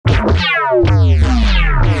You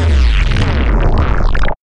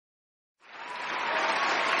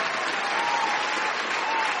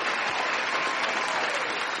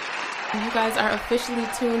guys are officially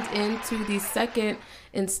tuned into the second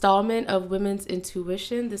installment of Women's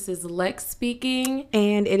Intuition. This is Lex speaking.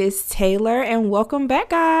 And it is Taylor, and welcome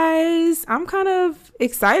back, guys. I'm kind of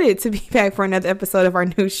excited to be back for another episode of our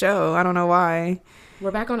new show. I don't know why. We're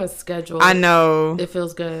back on a schedule. I know. It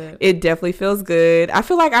feels good. It definitely feels good. I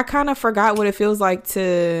feel like I kind of forgot what it feels like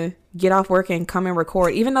to get off work and come and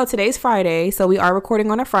record. Even though today's Friday, so we are recording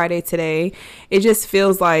on a Friday today, it just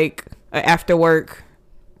feels like an after work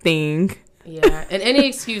thing. Yeah, and any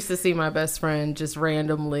excuse to see my best friend just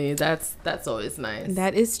randomly, that's always nice.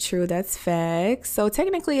 That is true. That's facts. So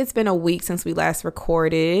technically it's been a week since we last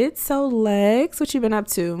recorded. So Lex, what you been up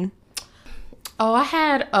to? Oh, I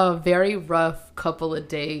had a very rough couple of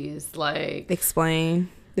days. Like, explain.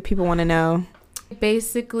 The people want to know.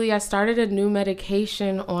 Basically, I started a new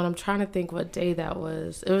medication on, I'm trying to think what day that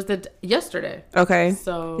was. It was yesterday. Okay.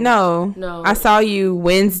 So No. I saw you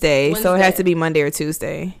Wednesday, so it had to be Monday or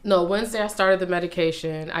Tuesday. No, Wednesday I started the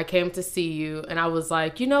medication. I came to see you, and I was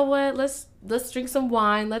like, you know what? Let's drink some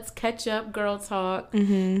wine. Let's catch up, girl talk.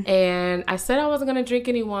 Mm-hmm. And I said I wasn't gonna drink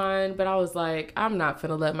any wine, but I was like, I'm not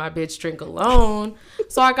gonna let my bitch drink alone.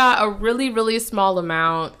 So I got a really, really small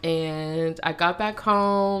amount, and I got back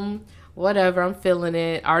home. Whatever, I'm feeling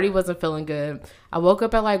it. I already wasn't feeling good. I woke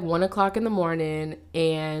up at like 1 o'clock in the morning,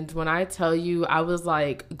 and when I tell you, I was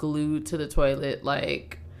like glued to the toilet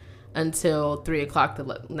like until 3 o'clock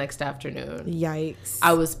the next afternoon. Yikes.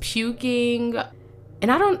 I was puking,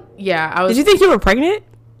 and I was. Did you think you were pregnant?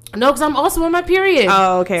 No, because I'm also on my period.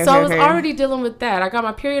 Oh, okay. So I was already dealing with that. I got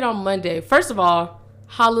my period on Monday. First of all,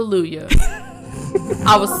 hallelujah.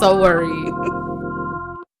 I was so worried.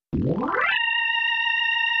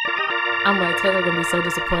 I'm like, Taylor gonna be so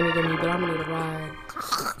disappointed in me, but I'm gonna need a ride.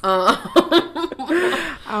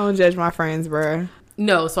 I don't judge my friends, bro.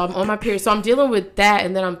 No, so I'm on my period. So I'm dealing with that,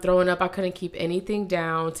 and then I'm throwing up. I couldn't keep anything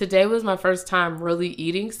down. Today was my first time really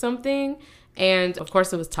eating something, and of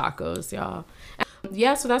course it was tacos, y'all.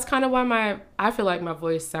 Yeah, so that's kind of why I feel like my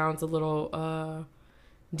voice sounds a little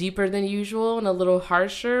deeper than usual and a little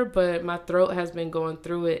harsher, but my throat has been going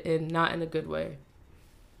through it, and not in a good way.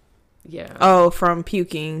 Yeah. Oh, from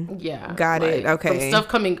puking. Yeah. Got it. Okay. From stuff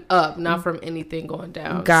coming up, not from anything going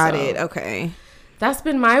down. Got it. Okay. That's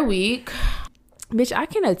been my week. Bitch, I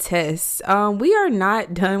can attest. We are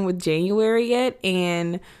not done with January yet,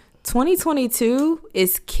 and 2022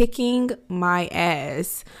 is kicking my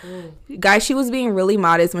ass. Guys, she was being really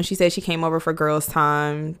modest when she said she came over for girls'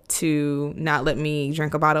 time to not let me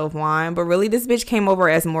drink a bottle of wine. But really, this bitch came over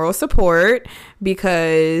as moral support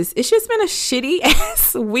because it's just been a shitty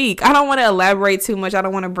ass week. I don't want to elaborate too much. I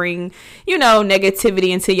don't want to bring, negativity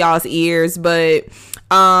into y'all's ears. But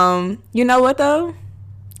you know what, though?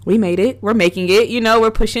 We made it. We're making it.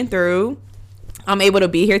 We're pushing through. I'm able to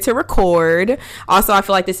be here to record. Also, I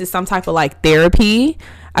feel like this is some type of like therapy.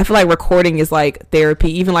 I feel like recording is like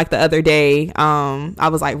therapy. Even like the other day, I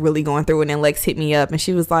was like really going through it, and then Lex hit me up and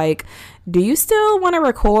she was like, do you still want to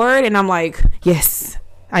record? And I'm like, yes,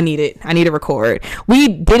 I need it. I need to record. We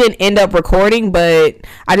didn't end up recording, but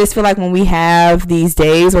I just feel like when we have these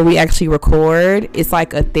days where we actually record, it's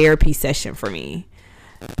like a therapy session for me.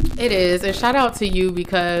 It is, and shout out to you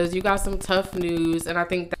because you got some tough news, and I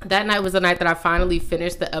think that night was the night that I finally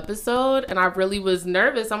finished the episode, and I really was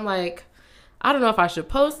nervous. I'm like, I don't know if I should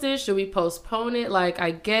post it. Should we postpone it? Like,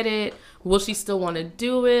 I get it. Will she still want to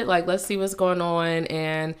do it? Like, let's see what's going on.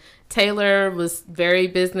 And Taylor was very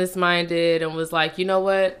business minded and was like, you know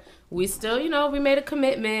what? We still, we made a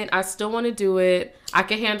commitment. I still want to do it. I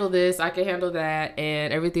can handle this. I can handle that,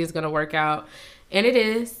 and everything's going to work out. And it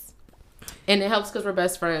is. And it helps because we're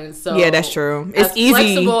best friends. So yeah, that's true. It's as easy.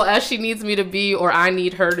 Flexible as she needs me to be, or I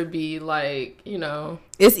need her to be, like,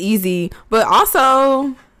 It's easy. But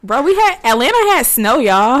also, bro, Atlanta had snow,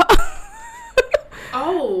 y'all.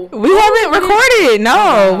 Oh. We haven't recorded.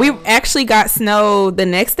 No. We actually got snow the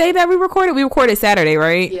next day that we recorded. We recorded Saturday,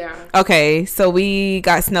 right? Yeah. Okay, so we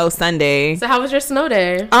got snow Sunday. So how was your snow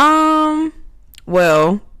day?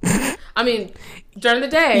 Well. I mean, during the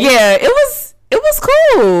day. Yeah, it was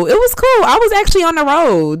cool. It was cool. I was actually on the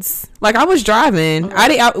roads. Like, I was driving.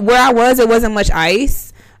 Okay. Where I was, it wasn't much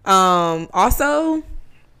ice. Also,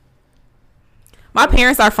 my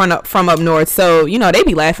parents are from up north, so, they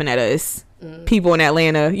be laughing at us. People in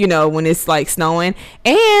Atlanta, when it's like snowing,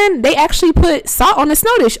 and they actually put salt on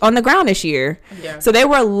the ground this year. Yeah. So they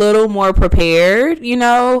were a little more prepared,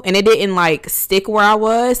 and it didn't like stick where I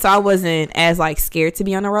was, so I wasn't as like scared to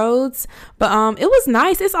be on the roads. But it was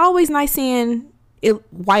nice. It's always nice seeing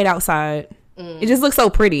white outside. It just looks so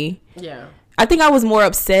pretty. Yeah. I think I was more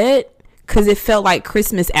upset because it felt like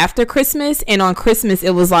Christmas after Christmas, and on Christmas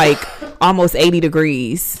it was like almost 80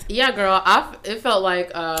 degrees. Yeah, girl. It felt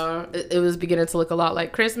like it was beginning to look a lot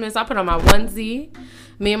like Christmas. I put on my onesie.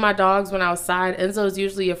 Me and my dogs went outside. Enzo's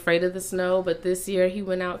usually afraid of the snow, but this year he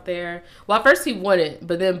went out there. Well, at first he wouldn't,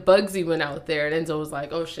 but then Bugsy went out there, and Enzo was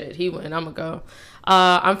like, "Oh shit, he went. I'm gonna go."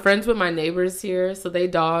 I'm friends with my neighbors here, so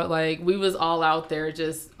we was all out there,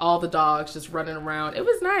 just all the dogs just running around. It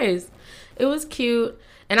was nice. It was cute.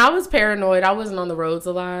 And I was paranoid. I wasn't on the roads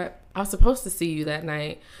a lot. I was supposed to see you that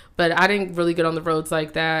night, but I didn't really get on the roads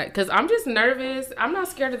like that because I'm just nervous. I'm not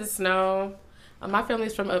scared of the snow. My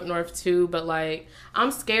family's from up north too, but like I'm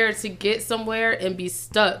scared to get somewhere and be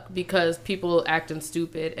stuck because people acting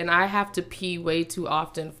stupid, and I have to pee way too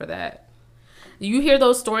often for that. You hear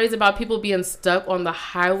those stories about people being stuck on the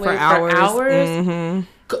highway for hours.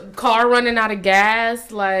 Mm-hmm. Car running out of gas,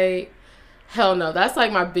 like hell no. That's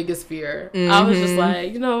like my biggest fear. Mm-hmm. I was just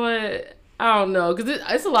like, you know what? I don't know, because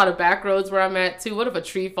it's a lot of back roads where I'm at too. What if a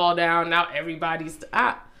tree fall down? Now everybody's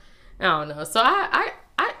I don't know. So I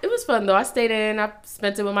it was fun though. I stayed in. I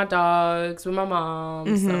spent it with my dogs, with my mom.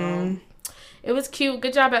 Mm-hmm. So it was cute.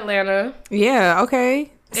 Good job, Atlanta. Yeah.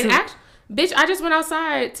 Okay. And actually, bitch, I just went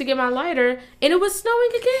outside to get my lighter, and it was snowing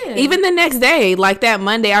again. Even the next day, like that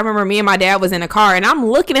Monday, I remember me and my dad was in a car, and I'm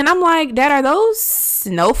looking, and I'm like, Dad, are those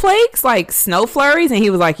snowflakes, like snow flurries? And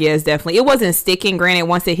he was like, yes, definitely. It wasn't sticking. Granted,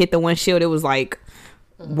 once it hit the windshield, it was like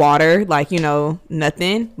water, like, you know,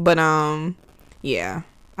 nothing. But yeah,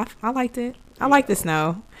 I liked it. I like the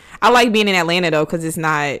snow. I like being in Atlanta though, because it's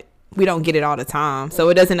not, we don't get it all the time, so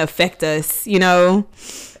it doesn't affect us, you know.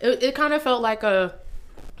 It kind of felt like a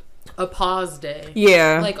pause day.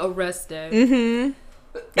 Yeah. Like a rest day.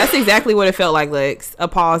 Mm-hmm. That's exactly what it felt like, Lex. A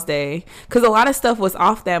pause day. Because a lot of stuff was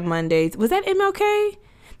off that Monday. Was that MLK?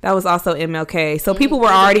 That was also MLK. So people were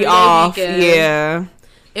already off. Weekend. Yeah.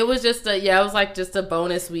 It was just it was like just a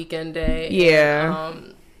bonus weekend day. Yeah.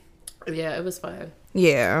 And, yeah, it was fun.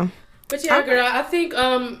 Yeah. But yeah, girl, I think,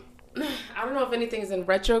 I don't know if anything's in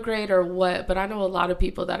retrograde or what, but I know a lot of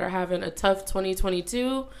people that are having a tough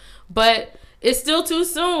 2022, but it's still too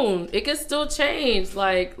soon. It could still change.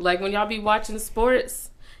 Like when y'all be watching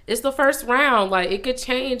sports, it's the first round. Like it could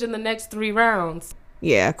change in the next 3 rounds.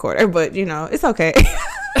 Yeah, quarter, but you know, it's okay.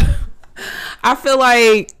 I feel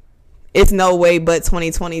like it's no way but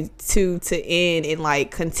 2022 to end and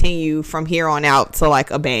like continue from here on out to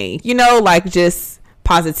like a bang. You know, like just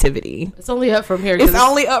positivity. It's only up from here. It's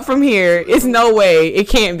only up from here. It's no way. It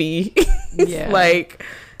can't be. Yeah. Like,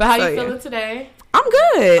 but how you feeling today? I'm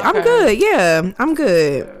good. Okay. I'm good. Yeah, I'm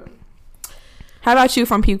good. How about you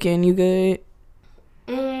from puking? You good?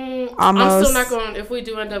 Almost. I'm still not going. If we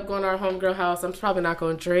do end up going to our homegirl house, I'm probably not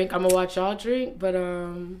going to drink. I'm gonna watch y'all drink, but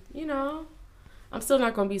you know, I'm still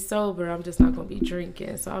not gonna be sober. I'm just not gonna be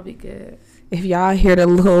drinking, so I'll be good. If y'all hear the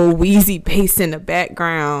little wheezy bass in the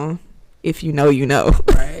background, if you know, you know.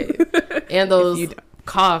 Right. And those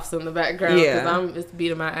coughs in the background. Yeah. Because it's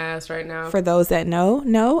beating my ass right now. For those that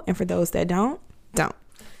know. And for those that don't.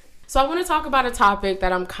 So I want to talk about a topic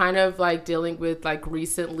that I'm kind of like dealing with like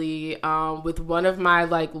recently with one of my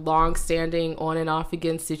like long-standing on and off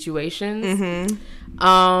again situations. Mm-hmm.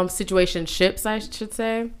 Situationships, I should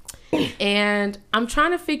say. And I'm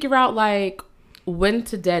trying to figure out like when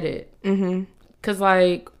to dead it. Mm-hmm. Because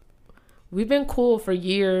like we've been cool for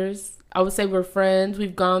years. I would say we're friends.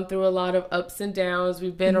 We've gone through a lot of ups and downs.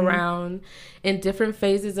 We've been around in different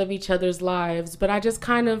phases of each other's lives. But I just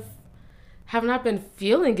kind of have not been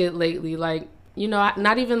feeling it lately. Like, you know,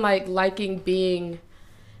 not even like liking being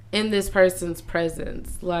in this person's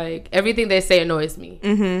presence. Like, everything they say annoys me.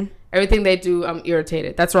 Mm-hmm. Everything they do, I'm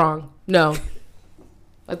irritated. That's wrong. No.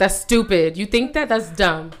 Like, that's stupid. You think that? That's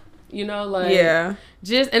dumb. You know, like, yeah.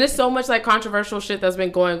 And it's so much like controversial shit that's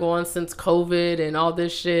been going on since COVID and all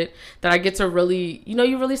this shit that I get to really, you know,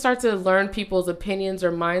 you really start to learn people's opinions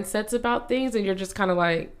or mindsets about things, and you're just kind of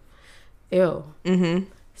like, ew. Mm-hmm.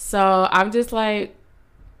 So I'm just like,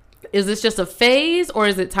 is this just a phase or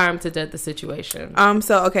is it time to dead the situation?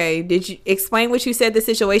 So, okay. Did you explain what you said the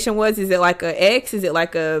situation was? Is it like a ex? Is it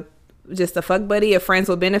like just a fuck buddy, a friends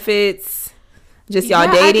with benefits? Just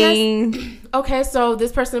y'all dating? Okay, so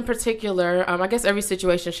this person in particular, I guess every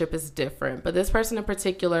situationship is different, but this person in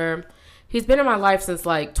particular, he's been in my life since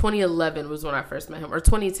like 2011 was when I first met him, or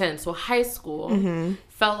 2010, so high school. Mm-hmm.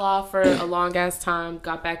 Fell off for a long ass time,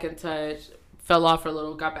 got back in touch, fell off for a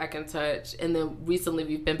little, got back in touch, and then recently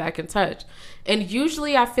we've been back in touch. And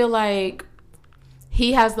usually I feel like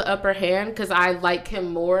he has the upper hand because I like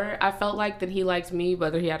him more, I felt like, than he liked me,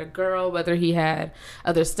 whether he had a girl, whether he had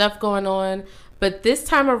other stuff going on. But this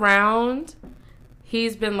time around,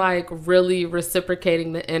 he's been like really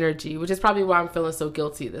reciprocating the energy, which is probably why I'm feeling so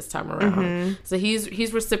guilty this time around. Mm-hmm. So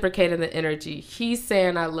he's reciprocating the energy. He's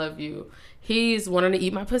saying I love you. He's wanting to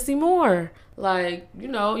eat my pussy more. Like, you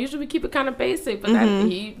know, usually we keep it kind of basic, but that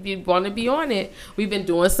he want to be on it. We've been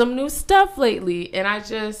doing some new stuff lately, and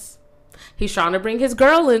he's trying to bring his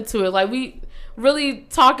girl into it. Like, we really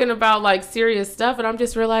talking about like serious stuff, and I'm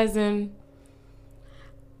just realizing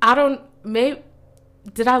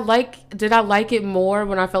did I like it more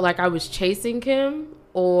when I felt like I was chasing him,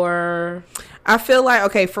 or I feel like,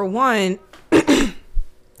 okay, for one,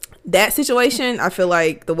 that situation, I feel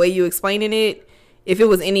like the way you explaining it, if it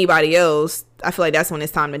was anybody else, I feel like that's when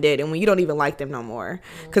it's time to dead, and when you don't even like them no more.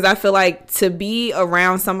 Because I feel like to be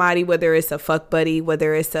around somebody, whether it's a fuck buddy,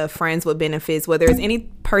 whether it's a friends with benefits, whether it's any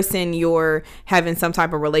person you're having some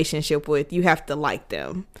type of relationship with, you have to like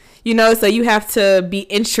them. You know, so you have to be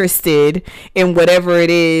interested in whatever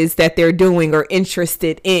it is that they're doing or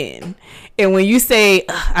interested in. And when you say,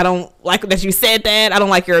 I don't like that you said that, I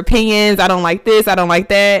don't like your opinions, I don't like this, I don't like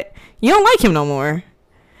that, you don't like him no more.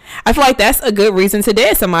 I feel like that's a good reason to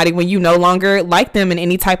dead somebody when you no longer like them in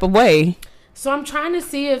any type of way. So I'm trying to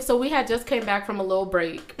see so we had just came back from a little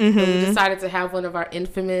break. Mm-hmm. And we decided to have one of our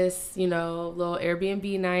infamous, you know, little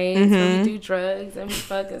Airbnb nights where we do drugs and we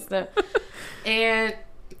fuck and stuff. And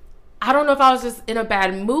I don't know if I was just in a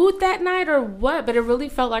bad mood that night or what, but it really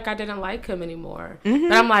felt like I didn't like him anymore. Mm-hmm.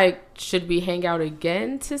 But I'm like, should we hang out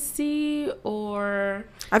again to see? Or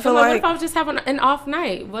I feel like, what if I was just having an off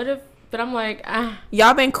night? But I'm like,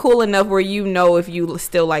 y'all been cool enough where you know if you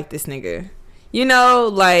still like this nigga. You know,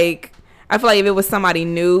 like, I feel like if it was somebody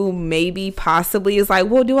new, maybe, possibly, it's like,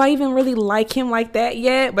 well, do I even really like him like that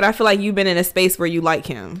yet? But I feel like you've been in a space where you like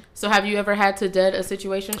him. So have you ever had to dead a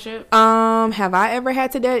situationship? Have I ever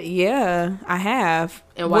had to dead? Yeah, I have.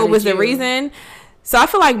 And what was the reason? So I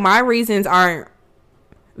feel like my reasons aren't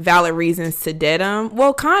valid reasons to dead him.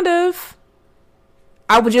 Well, kind of.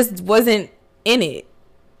 I just wasn't in it.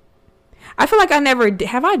 I feel like I never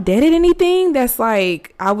have I deaded anything that's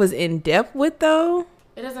like I was in depth with though.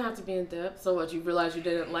 It doesn't have to be in depth. So what, you realized you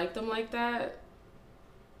didn't like them like that?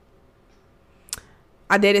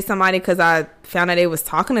 I dated somebody because I found out they was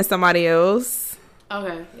talking to somebody else.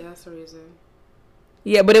 Okay, yeah, that's the reason.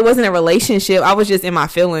 Yeah, but it wasn't a relationship. I was just in my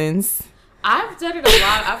feelings. I've dated a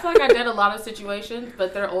lot. I feel like I did a lot of situations,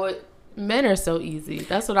 but men are so easy.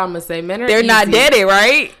 That's what I'm gonna say. Men are They're easy. Not deaded,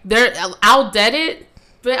 right? I'll dead it.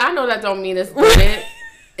 But I know that don't mean it's dead.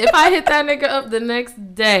 If I hit that nigga up the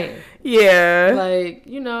next day. Yeah. Like,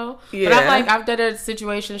 you know. Yeah. But I've done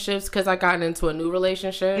situationships because I gotten into a new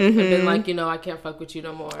relationship. And been like, you know, I can't fuck with you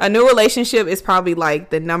no more. A new relationship is probably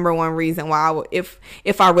like the number one reason why if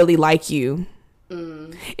I really like you.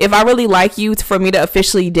 If I really like you, for me to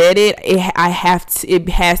officially dead it, it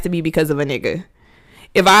has to be because of a nigga.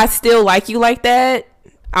 If I still like you like that,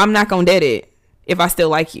 I'm not gonna dead it if I still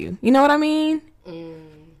like you. You know what I mean?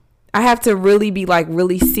 I have to really be like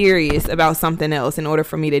really serious about something else in order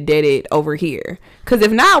for me to dead it over here. Because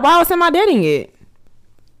if not, why else am I deading it?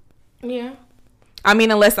 Yeah. I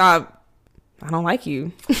mean, unless I don't like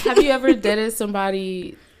you. Have you ever deaded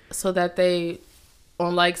somebody so that they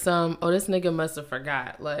on like this nigga must have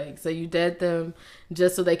forgot. Like, so you dead them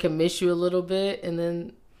just so they can miss you a little bit and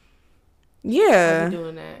then. Yeah.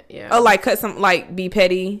 Doing that. Yeah. Oh, like be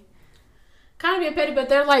petty. Kind of being petty, but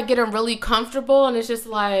they're like getting really comfortable, and it's just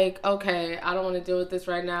like, okay, I don't want to deal with this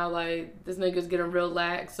right now. Like, this nigga's getting real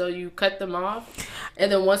lax, so you cut them off,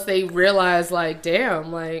 and then once they realize, like,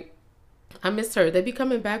 damn, like, I missed her, they be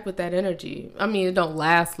coming back with that energy. I mean, it don't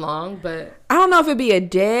last long, but I don't know if it'd be a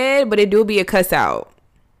dead, but it do be a cuss out.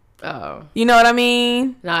 Oh, you know what I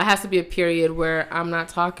mean? No, it has to be a period where I'm not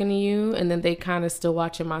talking to you, and then they kind of still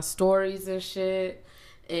watching my stories and shit,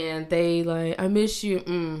 and they like, I miss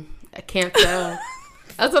you. I can't tell.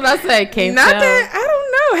 That's what I say. Can't tell. That, I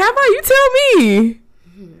don't know. How about you tell me?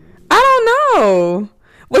 I don't know.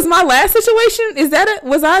 Was my last situation?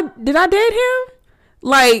 Did I date him?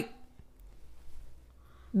 Like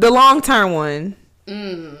the long term one.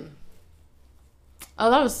 Oh,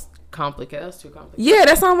 that was complicated. That was too complicated. Yeah,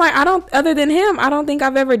 that's why I'm like, other than him, I don't think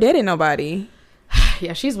I've ever dated nobody.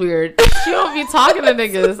 Yeah, she's weird. She don't be talking to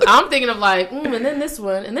niggas. I'm thinking of like, and then this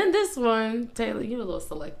one, and then this one. Taylor, you're a little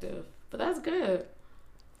selective, but that's good.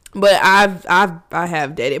 But I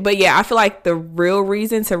have dated. But yeah, I feel like the real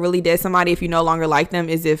reason to really date somebody if you no longer like them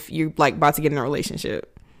is if you're like about to get in a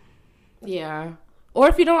relationship. Yeah. Or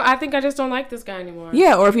if you don't, I think I just don't like this guy anymore.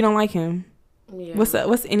 Yeah, or if you don't like him. Yeah.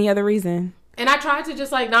 What's any other reason? And I tried to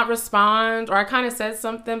just, like, not respond, or I kind of said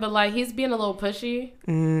something, but, like, he's being a little pushy.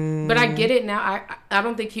 But I get it now. I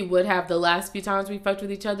don't think he would have the last few times we fucked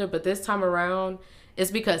with each other, but this time around,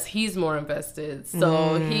 it's because he's more invested.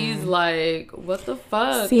 So he's like, what the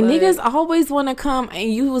fuck? See, like, niggas always want to come,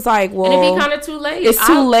 and you was like, well. And it'd be kind of too late. It's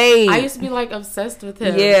too late. I used to be, like, obsessed with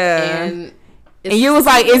him. Yeah. And you was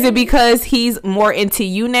like, is it because he's more into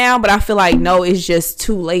you now? But I feel like, no, it's just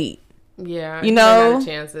too late. Yeah. You know? Not a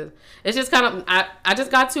chances. It's just kind of, I just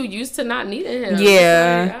got too used to not needing him.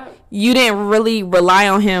 Yeah. You didn't really rely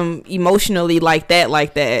on him emotionally like that.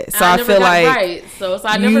 So I feel like right. So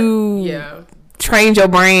I never trained your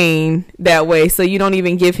brain that way. So you don't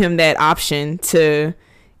even give him that option to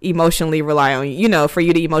emotionally rely on you, for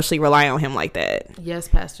you to emotionally rely on him like that. Yes,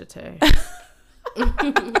 Pastor Tay.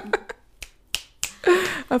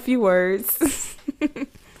 A few words.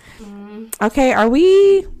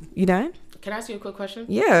 Okay, you done? Can I ask you a quick question?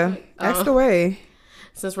 Yeah, ask away.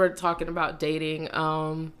 Since we're talking about dating,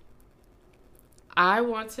 I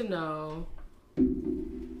want to know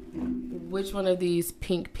which one of these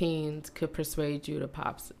pink peens could persuade you to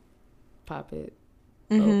pop it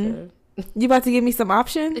open. You about to give me some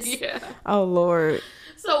options? Yeah. Oh, Lord.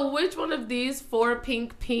 So which one of these 4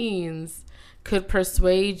 pink peens could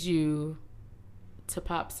persuade you to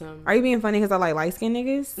pop some? Are you being funny because I like light-skinned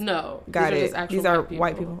niggas? No. Got it. These are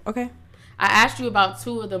white people. Okay. I asked you about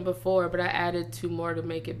 2 of them before, but I added 2 more to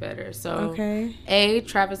make it better. So, okay. A,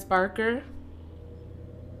 Travis Barker.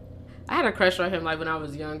 I had a crush on him like when I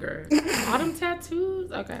was younger. All them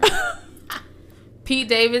tattoos? Okay. Pete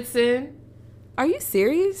Davidson. Are you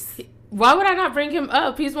serious? Why would I not bring him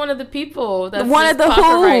up? He's one of the people that's one of the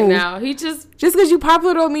who right now. He just because you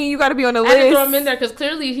popular don't mean you got to be on the list. I had to throw him in there because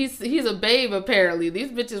clearly he's a babe. Apparently, these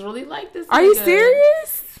bitches really like this. Are you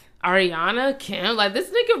serious? Ariana, Kim, like this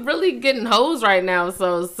nigga really getting hoes right now.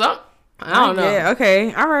 So I don't know. Yeah,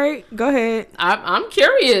 okay, all right, go ahead. I'm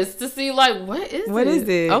curious to see like what is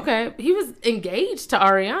it? Okay, he was engaged to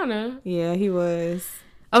Ariana. Yeah, he was.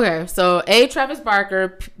 Okay, so A, Travis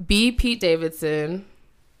Barker, B, Pete Davidson,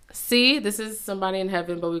 C, this is somebody in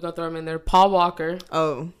heaven, but we're gonna throw him in there. Paul Walker.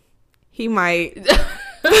 Oh, he might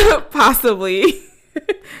possibly.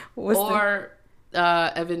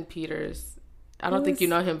 Evan Peters. I don't think you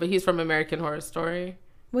know him, but he's from American Horror Story.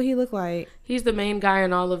 What he look like? He's the main guy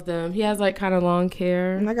in all of them. He has like kind of long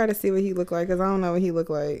hair. And I gotta see what he look like because I don't know what he look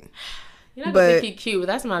like. You're not gonna think he cute, but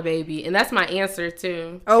that's my baby, and that's my answer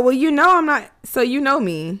too. Oh well, I'm not. So you know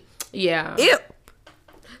me. Yeah. Ew.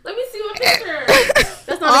 Let me see what picture.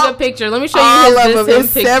 That's not a good picture. Let me show you his of them.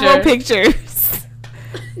 Several pictures.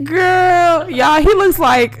 Girl, y'all, he looks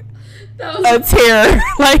like a terror.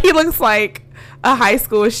 Like he looks like a high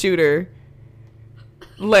school shooter.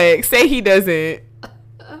 Like, say he doesn't.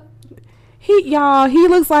 He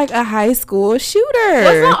looks like a high school shooter.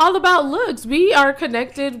 Well, it's not all about looks. We are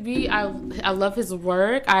connected. I love his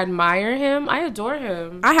work. I admire him. I adore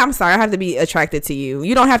him. I'm sorry. I have to be attracted to you.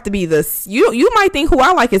 You don't have to be this. You might think who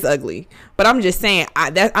I like is ugly, but I'm just saying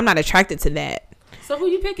I'm not attracted to that. So who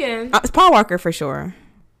you picking? It's Paul Walker for sure.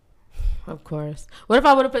 Of course. What if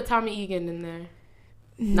I would have put Tommy Egan in there?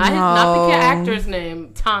 Not the actor's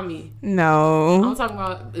name, Tommy. No. I'm talking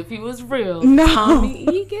about if he was real. No. Tommy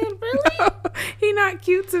Egan, really? No. He not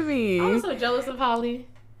cute to me. I was so jealous of Holly.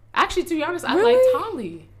 Actually, to be honest, really? I liked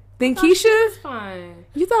Holly. Then Keisha? Was fine.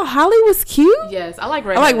 You thought Holly was cute? Yes, I like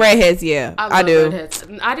redheads. I like redheads, yeah. I do. Redheads.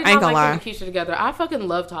 I did not like him and Keisha together. I fucking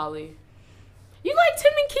loved Holly. You liked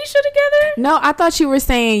him and Keisha together? No, I thought you were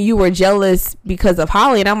saying you were jealous because of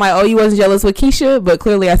Holly. And I'm like, oh, you wasn't jealous with Keisha? But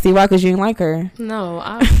clearly I see why, because you didn't like her. No,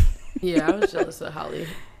 I was jealous of Holly.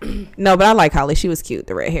 No, but I like Holly. She was cute,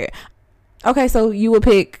 the red hair. Okay, so you would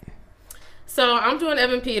pick... So I'm doing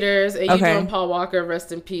Evan Peters and you doing Paul Walker,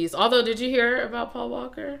 rest in peace. Although, did you hear about Paul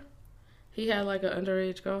Walker? He had like an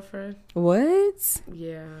underage girlfriend. What?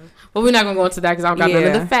 Yeah. Well, we're not going to go into that because I don't got none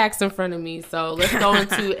of the facts in front of me. So let's go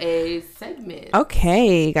into a segment.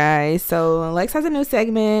 Okay, guys. So Lex has a new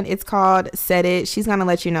segment. It's called Set It. She's going to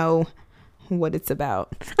let you know what it's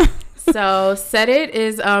about. So Set It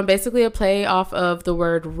is basically a play off of the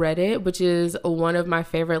word Reddit, which is one of my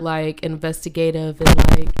favorite like investigative and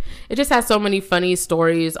like it just has so many funny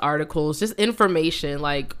stories, articles, just information,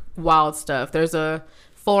 like wild stuff. There's a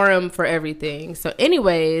forum for everything. So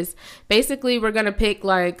anyways, basically we're gonna pick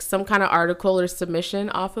like some kind of article or submission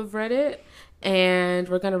off of Reddit and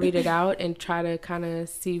we're gonna read it out and try to kind of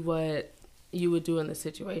see what you would do in the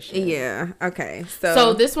situation. Yeah. Okay.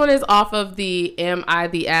 So this one is off of the Am I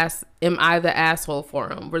the Asshole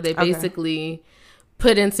forum, where they basically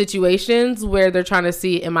put in situations where they're trying to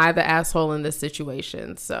see, am I the asshole in this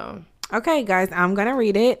situation? So okay, guys, I'm gonna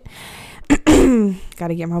read it.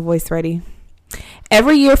 Gotta get my voice ready.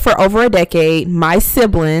 Every year for over a decade, my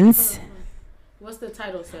siblings. What's the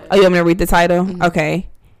title say? Oh, you want me to read the title? Mm-hmm. Okay.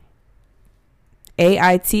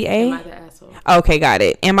 AITA? Am I the asshole? Okay, got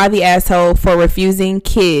it. Am I the asshole for refusing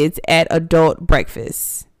kids at adult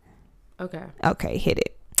breakfast? Okay, hit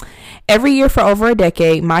it. Every year for over a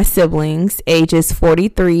decade, my siblings, ages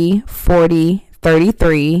 43, 40,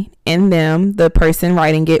 33, and them, the person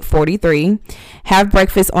writing it, 43, have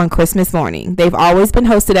breakfast on Christmas morning. They've always been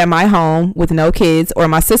hosted at my home with no kids, or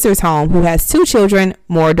my sister's home, who has 2 children,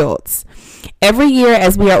 more adults. Every year,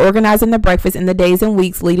 as we are organizing the breakfast in the days and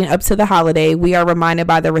weeks leading up to the holiday, we are reminded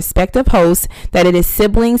by the respective hosts that it is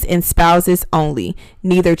siblings and spouses only,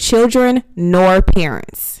 neither children nor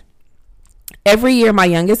parents. Every year, my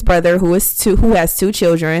youngest brother, who has 2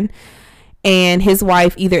 children, and his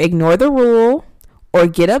wife either ignore the rule or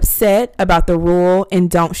get upset about the rule and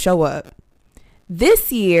don't show up.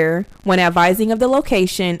 This year, when advising of the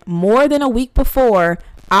location more than a week before,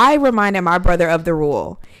 I reminded my brother of the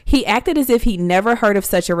rule. He acted as if he'd never heard of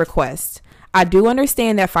such a request. I do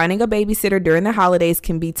understand that finding a babysitter during the holidays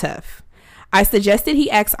can be tough. I suggested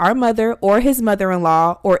he ask our mother or his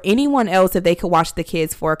mother-in-law or anyone else if they could watch the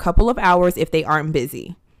kids for a couple of hours if they aren't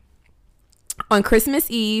busy. On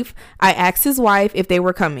Christmas Eve, I asked his wife if they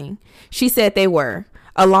were coming. She said they were,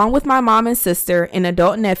 along with my mom and sister, an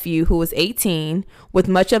adult nephew who was 18, with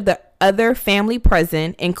much of the other family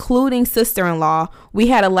present, including sister-in-law. We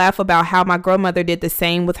had a laugh about how my grandmother did the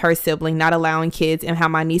same with her sibling, not allowing kids, and how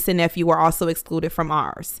my niece and nephew were also excluded from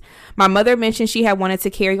ours. My mother mentioned she had wanted to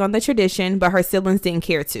carry on the tradition, but her siblings didn't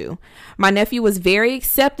care to. My nephew was very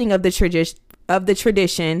accepting of the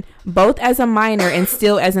tradition, both as a minor and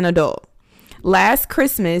still as an adult. Last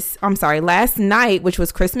night, which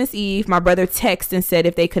was Christmas Eve, my brother texted and said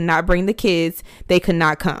if they could not bring the kids, they could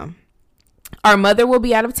not come. Our mother will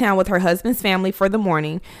be out of town with her husband's family for the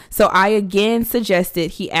morning, so I again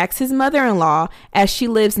suggested he ask his mother-in-law, as she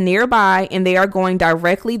lives nearby and they are going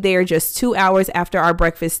directly there just 2 hours after our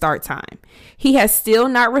breakfast start time. He has still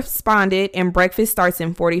not responded, and breakfast starts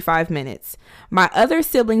in 45 minutes. My other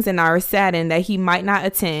siblings and I are saddened that he might not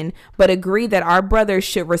attend, but agree that our brothers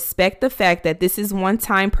should respect the fact that this is one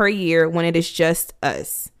time per year when it is just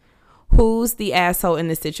us. Who's the asshole in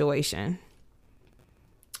this situation?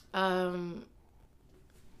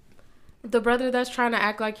 The brother that's trying to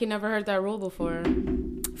act like he never heard that rule before.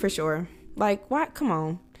 For sure. Like, what? Come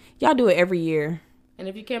on. Y'all do it every year. And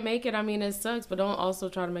if you can't make it, I mean, it sucks, but don't also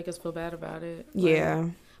try to make us feel bad about it. Yeah.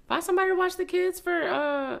 Find somebody to watch the kids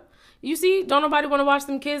for, you see, don't nobody want to watch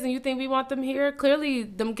them kids and you think we want them here? Clearly,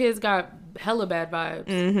 them kids got hella bad vibes.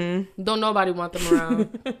 Mm-hmm. Don't nobody want them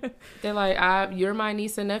around. They're like, you're my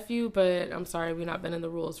niece and nephew, but I'm sorry, we're not bending the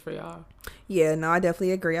rules for y'all. Yeah, no, I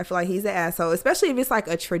definitely agree. I feel like he's an asshole, especially if it's like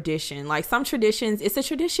a tradition. Like some traditions, it's a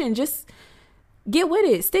tradition. Just get with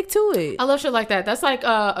it. Stick to it. I love shit like that. That's like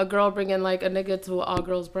a girl bringing like a nigga to an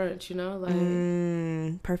all-girls brunch, you know?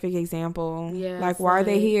 Like, perfect example. Yeah. Like, why are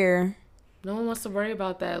they here? No one wants to worry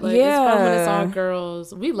about that. Like, it's fun when it's all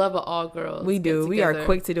girls. We love an all girls. We do. We are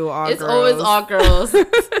quick to do all girls. It's always all girls.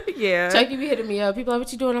 Yeah. Chucky be hitting me up. People like,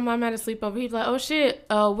 what you doing? I'm at a sleepover. He's like, oh shit.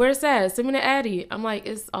 Where's that? Send me the Addy. I'm like,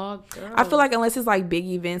 it's all girls. I feel like unless it's like big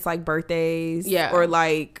events like birthdays. Yeah. Or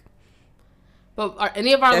like. But are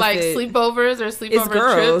any of our like sleepovers or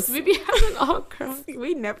sleepover trips, we be having all girls.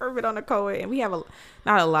 We never been on a co-ed, and we have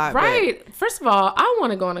not a lot. Right. But. First of all, I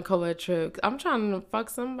want to go on a co-ed trip. I'm trying to fuck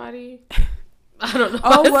somebody. I don't know.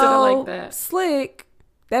 Oh well, like that. Slick.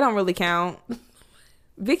 That don't really count.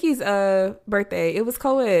 Vicky's birthday, it was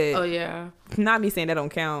co-ed. Oh yeah. Not me saying that don't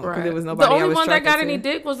count because there was nobody. The only one that got any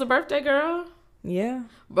dick was the birthday girl. Yeah.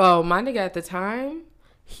 Bro, my nigga at the time.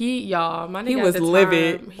 He was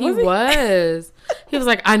livid. He was. He was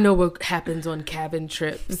like, I know what happens on cabin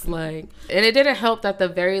trips. Like, and it didn't help that the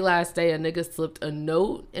very last day a nigga slipped a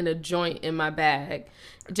note and a joint in my bag.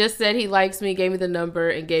 Just said he likes me, gave me the number,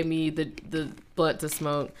 and gave me the blunt to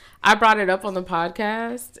smoke. I brought it up on the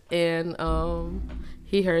podcast, and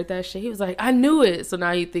he heard that shit. He was like, I knew it. So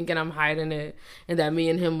now he thinking I'm hiding it, and that me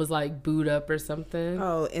and him was like booed up or something.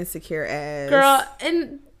 Oh, insecure ass. Girl,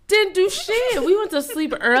 and didn't do shit. We went to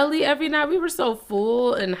sleep early every night. We were so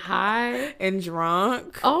full and high and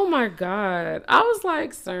drunk. Oh my god! I was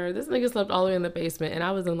like, sir, this nigga slept all the way in the basement, and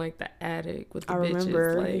I was in like the attic with the bitches.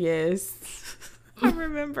 Remember, like, yes, I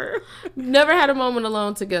remember. Never had a moment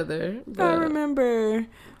alone together. But. I remember.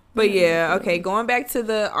 But yeah, okay. Going back to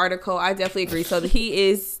the article, I definitely agree. So he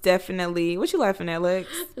is definitely. What you laughing at, Lex?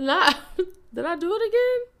 Nah, did I do it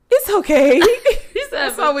again? It's okay. He said,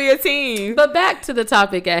 that's why we a team. But back to the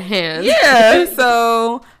topic at hand. Yeah.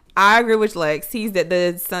 So I agree with Lex. He's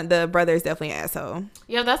the brother is definitely an asshole.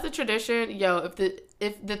 Yeah, that's the tradition. Yo,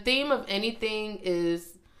 if the theme of anything is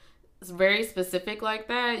very specific like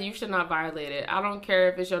that, you should not violate it. I don't care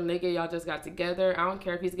if it's your nigga, y'all just got together. I don't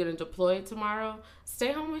care if he's getting deployed tomorrow.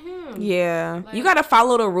 Stay home with him. Yeah, like, you gotta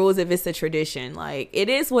follow the rules if it's a tradition. Like, it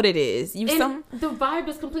is what it is. The vibe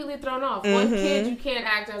is completely thrown off. One kid, you can't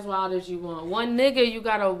act as wild as you want. One nigga, you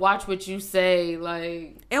gotta watch what you say.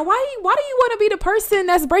 Like, and why do you want to be the person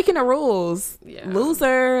that's breaking the rules? Yeah.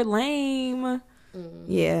 Loser, lame.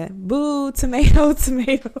 Yeah, boo, tomatoes.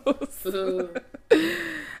 Boo.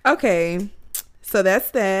 Okay, so that's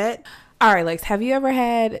that. All right, Lex, have you ever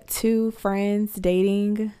had two friends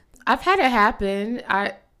dating? I've had it happen.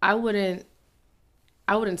 I wouldn't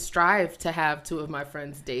strive to have two of my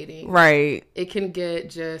friends dating. Right. It can get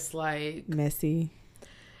just like messy.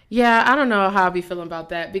 Yeah, I don't know how I'll be feeling about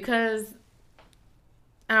that because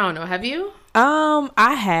I don't know. Have you?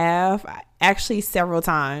 I have actually several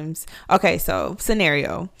times. Okay, so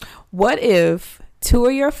scenario. What if two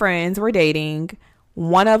of your friends were dating?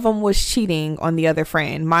 One of them was cheating on the other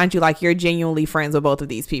friend. Mind you, like, you're genuinely friends with both of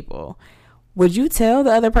these people. Would you tell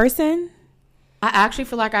the other person? I actually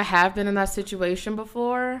feel like I have been in that situation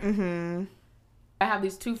before. Mm-hmm. I have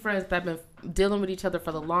these two friends that have been dealing with each other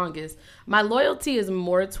for the longest. My loyalty is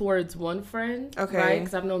more towards one friend, okay, right?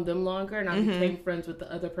 Because I've known them longer, and I became friends with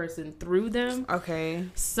the other person through them. Okay.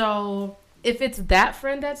 So if it's that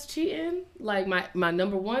friend that's cheating, like my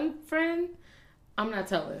number one friend, I'm not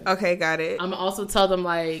telling. Okay, got it. I'm also tell them,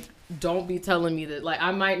 like, don't be telling me that. Like,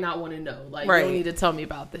 I might not want to know. Like, right. You don't need to tell me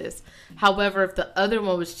about this. However, if the other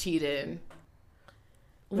one was cheating,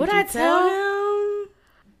 would I tell him?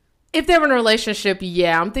 If they were in a relationship,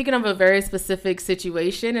 yeah. I'm thinking of a very specific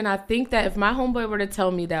situation. And I think that if my homeboy were to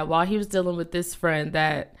tell me that while he was dealing with this friend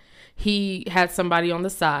that he had somebody on the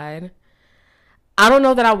side, I don't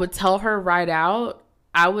know that I would tell her right out.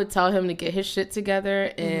 I would tell him to get his shit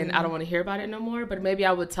together and I don't want to hear about it no more. But maybe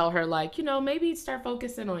I would tell her, like, you know, maybe start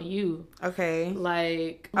focusing on you. Okay.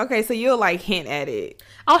 Like. Okay, so you'll, like, hint at it.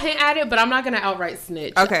 I'll hint at it, but I'm not going to outright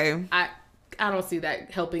snitch. Okay. I don't see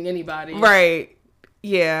that helping anybody. Right.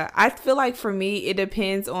 Yeah. I feel like for me, it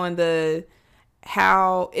depends on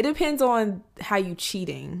how you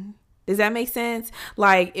cheating. Does that make sense?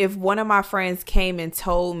 Like, if one of my friends came and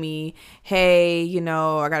told me, hey, you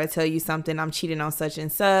know, I got to tell you something, I'm cheating on such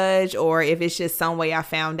and such, or if it's just some way I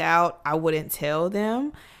found out, I wouldn't tell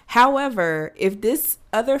them. However, if this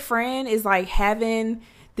other friend is like having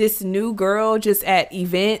this new girl just at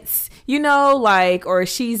events, you know, like, or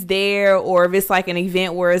she's there, or if it's like an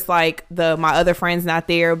event where it's like my other friend's not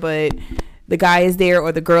there, but the guy is there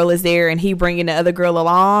or the girl is there and he bringing the other girl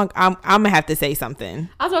along, I'm gonna have to say something.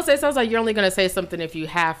 I was gonna say, it sounds like you're only gonna say something if you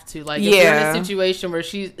have to. Like, if you're in a situation where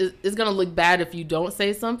it's gonna look bad if you don't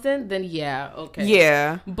say something, then yeah, okay.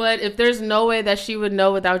 Yeah. But if there's no way that she would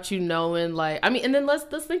know without you knowing, like, I mean, and then let's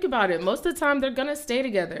think about it. Most of the time they're gonna stay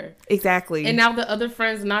together. Exactly. And now the other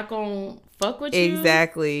friend's not gonna fuck with you.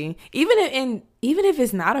 Exactly. Even if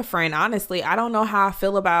it's not a friend, honestly, I don't know how I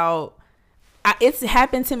feel about. It's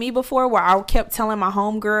happened to me before where I kept telling my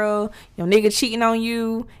homegirl, your nigga cheating on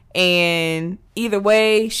you, and either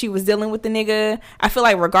way, she was dealing with the nigga. I feel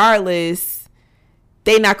like regardless,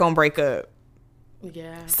 they not gonna break up.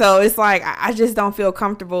 Yeah. So it's like, I just don't feel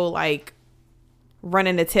comfortable, like,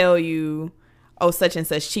 running to tell you, oh, such and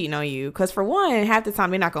such cheating on you. Because for one, half the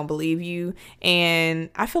time, they're not gonna believe you.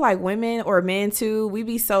 And I feel like women, or men too, we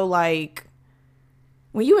be so, like,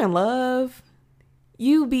 when you in love,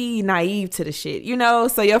 you be naive to the shit, you know?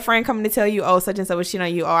 So your friend coming to tell you, oh, such and such was cheating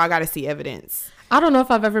on you. Oh, I got to see evidence. I don't know if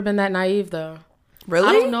I've ever been that naive, though. Really?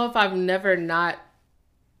 I don't know if I've never not.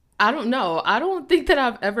 I don't know. I don't think that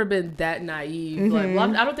I've ever been that naive. Mm-hmm.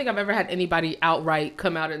 Like, I don't think I've ever had anybody outright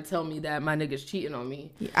come out and tell me that my nigga's cheating on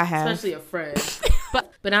me. I have. Especially a friend.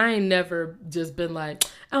 But I ain't never just been like,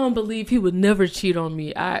 I don't believe he would never cheat on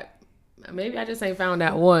me. Maybe I just ain't found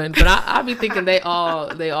that one. But I be thinking they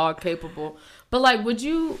all capable. But, like, would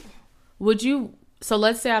you, so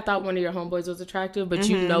let's say I thought one of your homeboys was attractive, but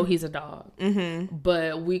you know he's a dog. Mm-hmm.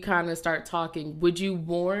 But we kind of start talking. Would you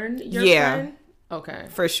warn your friend? Okay.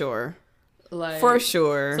 For sure. Like, for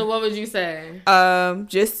sure. So what would you say?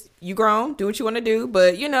 Just, you grown, do what you want to do.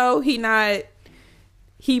 But, you know, he might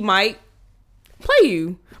play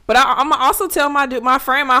you. But I'm going to also tell my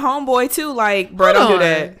friend, my homeboy, too, like, bro, don't do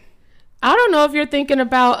that. I don't know if you're thinking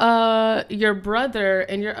about your brother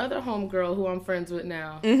and your other homegirl who I'm friends with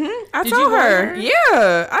now. Mm-hmm. I told her.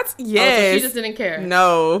 Yeah. Yes. Oh, so she just didn't care.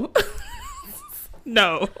 No.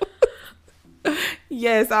 No.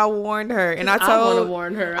 Yes, I warned her, and I want to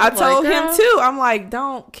warn her. I told him too. I'm like,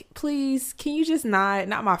 don't, please, can you just not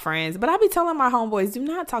my friends? But I be telling my homeboys, do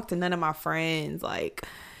not talk to none of my friends. Like,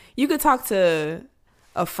 you could talk to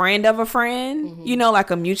a friend of a friend, you know,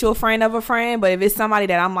 like a mutual friend of a friend. But if it's somebody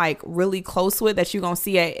that I'm like really close with that you're gonna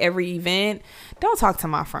see at every event, don't talk to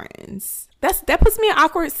my friends. That puts me in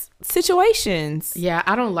awkward situations. Yeah,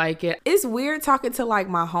 I don't like it. It's weird talking to like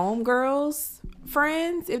my homegirls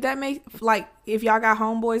friends, if that makes, like, if y'all got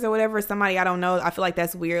homeboys or whatever, somebody I don't know, I feel like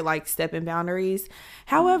that's weird, like stepping boundaries.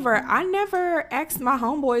 However, I never asked my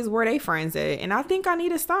homeboys where they friends at, and I think I need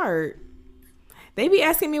to start. They be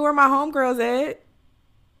asking me where my homegirls at.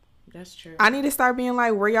 That's true. I need to start being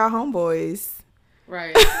like, where y'all homeboys?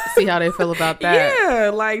 Right. See how they feel about that. Yeah,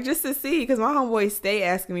 like just to see, because my homeboys stay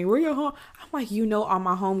asking me, where your home? I'm like, you know all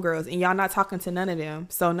my homegirls, and y'all not talking to none of them.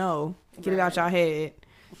 So no, get it out y'all head.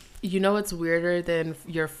 You know what's weirder than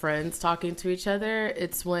your friends talking to each other?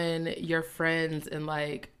 It's when your friends and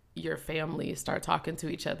like your family start talking to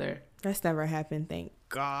each other. That's never happened, thank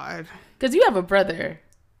God. Because you have a brother.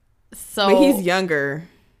 So but he's younger.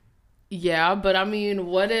 Yeah, but I mean,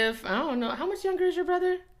 what if, I don't know, how much younger is your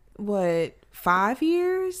brother? What, 5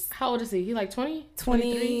 years? How old is he? He like 20?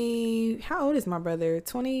 20. How old is my brother?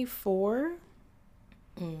 24?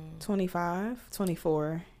 25?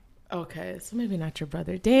 24. Okay, so maybe not your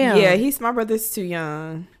brother. Damn. Yeah, my brother's too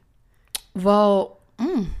young. Well,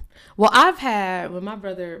 I've had with my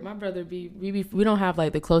brother we don't have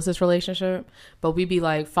like the closest relationship, but we be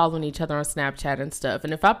like following each other on Snapchat and stuff.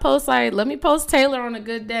 And if I post, like, let me post Taylor on a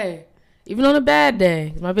good day, even on a bad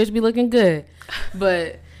day, my bitch be looking good.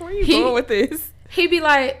 But where are you going with this? He be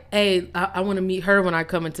like, hey, I want to meet her when I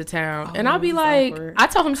come into town. And I'll be like, awkward. I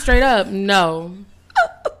told him straight up, no.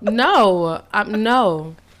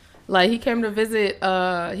 No. Like, he came to visit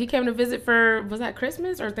for, was that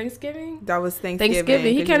Christmas or Thanksgiving? That was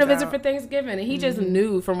Thanksgiving. He came to visit for Thanksgiving, and he just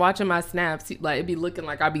knew from watching my snaps, like, it'd be looking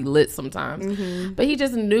like I'd be lit sometimes. But he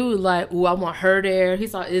just knew, like, ooh, I want her there. He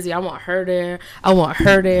saw Izzy, I want her there. I want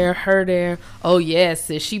her there. Oh, yeah,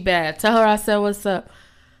 sis, she bad. Tell her I said what's up.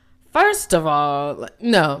 First of all,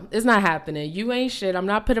 no, it's not happening. You ain't shit. I'm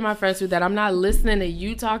not putting my friends through that. I'm not listening to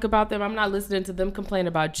you talk about them. I'm not listening to them complain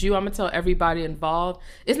about you. I'm going to tell everybody involved.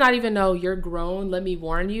 It's not even, no, you're grown. Let me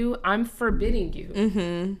warn you. I'm forbidding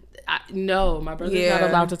you. No, my brother's not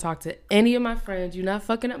allowed to talk to any of my friends. You're not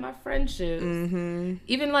fucking up my friendships.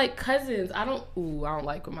 Even like cousins. I don't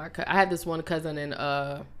like with my I had this one cousin and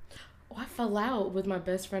I fell out with my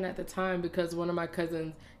best friend at the time because one of my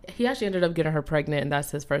cousins, he actually ended up getting her pregnant, and that's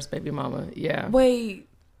his first baby mama. Yeah. Wait,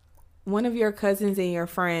 one of your cousins and your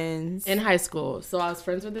friends in high school. So I was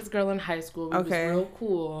friends with this girl in high school. We was real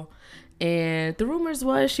cool. And the rumors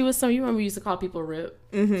was she was some, you remember we used to call people Rip.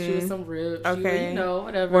 She was some Rip. Okay. She,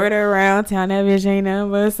 whatever. Word around town, that bitch ain't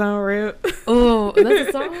nothing but some Rip. Oh, that's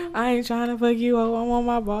a song? I ain't trying to fuck you up. I want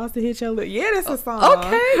my boss to hit your lip. Yeah, that's a song.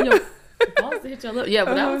 Okay. Boss to hit your lip. Yeah,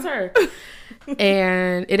 but that was her.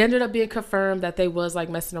 And it ended up being confirmed that they was like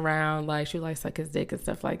messing around, like she like suck his dick and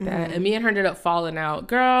stuff like that. And me and her ended up falling out.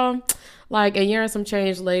 Girl, like a year and some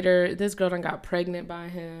change later, this girl done got pregnant by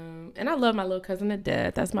him. And I love my little cousin to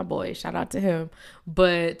death. That's my boy. Shout out to him.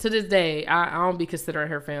 But to this day, I don't be considering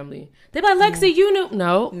her family. They be like, Lexi, you knew?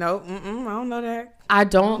 No. Nope. I don't know that. I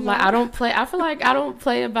don't play. I feel like I don't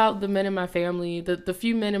play about the men in my family. The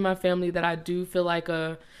few men in my family that I do feel like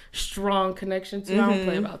a strong connection to, I don't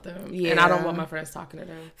play about them. Yeah. And I don't want my friends talking to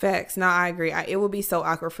them. Facts. No, I agree. It would be so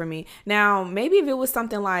awkward for me. Now, maybe if it was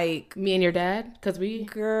something like me and your dad, because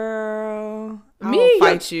girl, I'll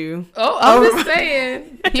fight you. Oh, I'm just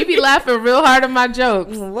saying. He be laughing real hard at my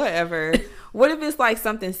jokes. Whatever. What if it's like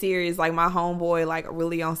something serious, like my homeboy, like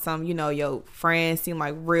really on some, your friends seem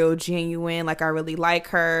like real genuine, like I really like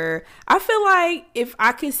her. I feel like if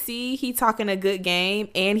I could see he talking a good game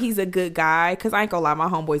and he's a good guy, because I ain't gonna lie, my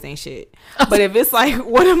homeboys ain't shit. But if it's like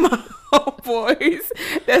one of my homeboys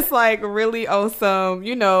that's like really on some,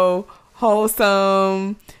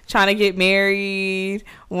 wholesome, trying to get married,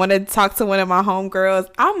 want to talk to one of my homegirls,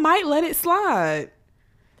 I might let it slide.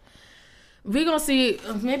 We gonna see.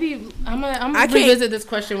 Maybe I'm gonna revisit this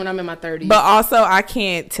question when I'm in my 30s. But also, I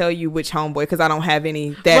can't tell you which homeboy because I don't have any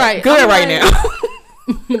that good right now.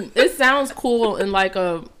 It sounds cool in like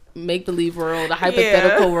a make believe world, a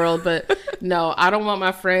hypothetical world, but no, I don't want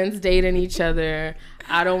my friends dating each other.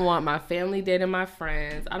 I don't want my family dating my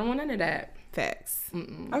friends. I don't want none of that. Facts.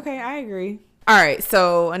 Okay, I agree. All right,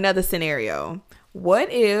 so another scenario.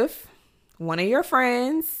 What if one of your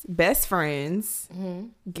friends, best friends,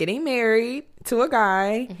 getting married to a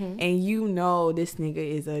guy, and this nigga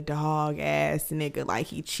is a dog ass nigga, like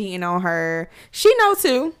he cheating on her. She know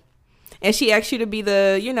too. and she asked you to be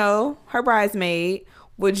the, her bridesmaid,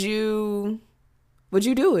 would you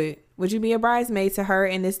do it? Would you be a bridesmaid to her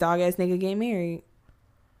and this dog ass nigga getting married?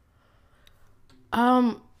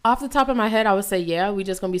 Off the top of my head, I would say, yeah, we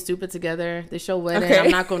just gonna be stupid together. They show wedding. Okay. I'm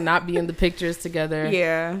not gonna not be in the pictures together.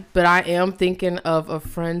 Yeah. But I am thinking of a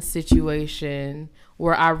friend situation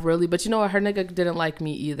where but you know what? Her nigga didn't like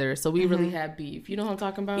me either. So we really had beef. You know what I'm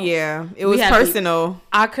talking about? Yeah. It was personal. Beef.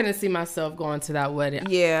 I couldn't see myself going to that wedding.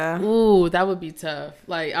 Yeah. Ooh, that would be tough.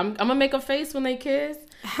 Like, I'm gonna make a face when they kiss.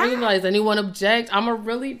 Does anyone object? I'm gonna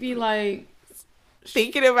really be like,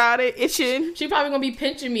 thinking about it, itching. She probably gonna be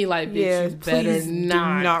pinching me like, bitch, you better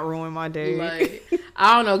not. Do not ruin my day. Like,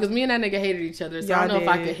 I don't know, because me and that nigga hated each other, so I don't know if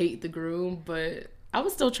I could hate the groom, but I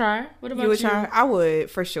would still try. What about you? You would try? I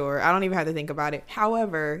would, for sure. I don't even have to think about it.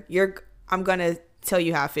 However, I'm gonna tell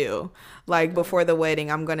you how I feel. Like, before the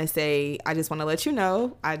wedding, I'm gonna say, I just want to let you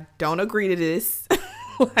know, I don't agree to this.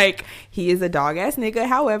 Like, he is a dog ass nigga.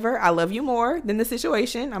 However, I love you more than the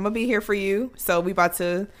situation. I'm gonna be here for you. So you about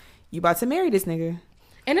to marry this nigga.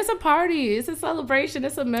 And it's a party. It's a celebration.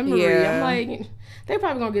 It's a memory. Yeah. I'm like, they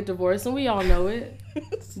probably gonna get divorced and we all know it.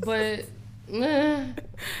 But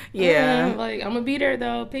yeah. Like, I'm gonna be there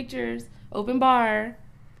though. Pictures, open bar.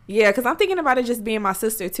 Yeah, because I'm thinking about it just being my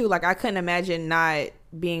sister too. Like, I couldn't imagine not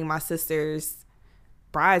being my sister's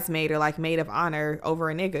bridesmaid or like maid of honor over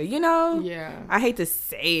a nigga, Yeah. I hate to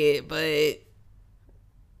say it, but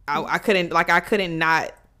I couldn't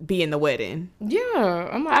not be in the wedding. Yeah,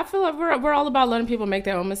 I feel like we're all about letting people make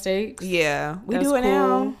their own mistakes. Yeah, that's do it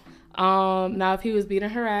cool. Now if he was beating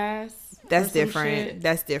her ass, that's different.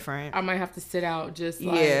 That's different. I might have to sit out just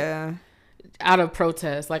like out of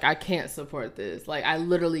protest. Like, I can't support this. Like, I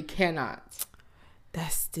literally cannot.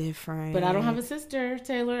 That's different. But I don't have a sister,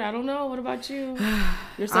 Taylor. I don't know. What about you?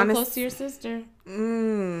 You're so close to your sister.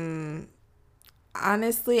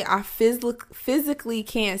 Honestly, I physically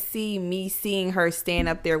can't see me seeing her stand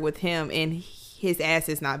up there with him and his ass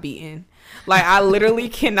is not beaten. Like, I literally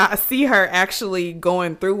cannot see her actually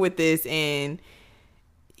going through with this and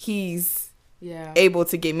he's able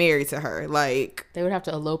to get married to her. Like, they would have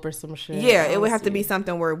to elope or some shit. Yeah, it would have to be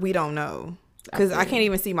something where we don't know. Because I can't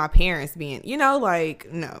even see my parents being,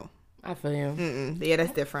 like, no. I feel you. Yeah,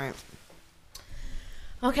 that's different.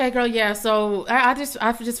 Okay, girl. Yeah. So I just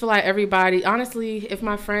feel like everybody, honestly, if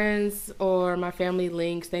my friends or my family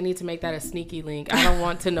links, they need to make that a sneaky link. I don't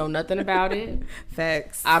want to know nothing about it.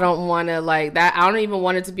 Facts. I don't want to like that. I don't even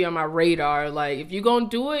want it to be on my radar. Like, if you gonna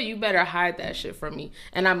do it, you better hide that shit from me.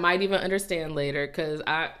 And I might even understand later, because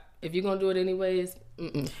if you gonna do it anyways.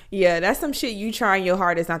 Yeah, that's some shit you trying your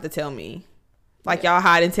hardest not to tell me. Like, y'all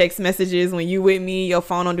hiding text messages when you with me, your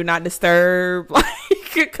phone on do not disturb, like,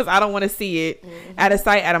 because I don't want to see it. Out of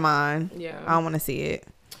sight, out of mind. Yeah, I don't want to see it.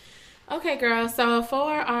 Okay, girl. So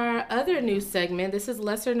for our other news segment, this is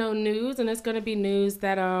lesser known news, and it's going to be news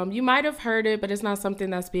that you might have heard it, but it's not something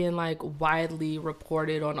that's being like widely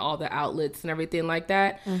reported on all the outlets and everything like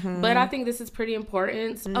that. But I think this is pretty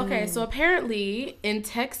important. Okay, so apparently in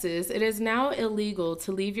Texas, it is now illegal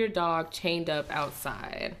to leave your dog chained up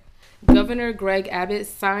outside. Governor Greg Abbott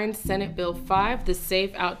signed Senate Bill 5, the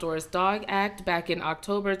Safe Outdoors Dog Act, back in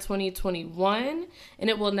October 2021, and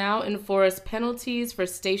it will now enforce penalties for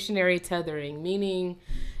stationary tethering, meaning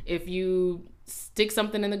if you stick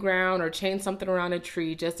something in the ground or chain something around a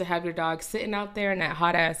tree just to have your dog sitting out there in that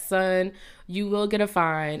hot-ass sun, you will get a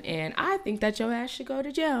fine, and I think that your ass should go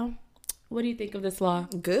to jail. What do you think of this law?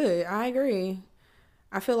 Good. I agree.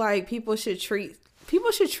 I feel like people should treat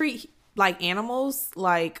like animals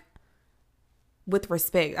like with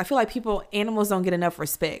respect. I feel like animals don't get enough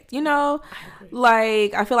respect,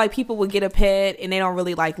 like I feel like people would get a pet and they don't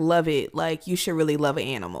really like love it. Like, you should really love an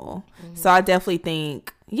animal. So I definitely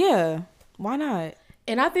think, yeah, why not?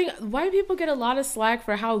 And I think white people get a lot of slack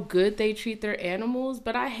for how good they treat their animals,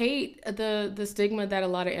 but I hate the stigma that a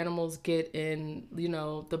lot of animals get in,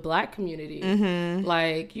 the black community.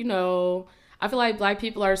 Like, I feel like black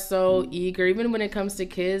people are so eager, even when it comes to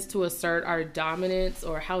kids, to assert our dominance,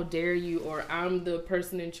 or how dare you, or I'm the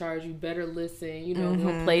person in charge, you better listen,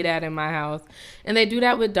 don't play that in my house. And they do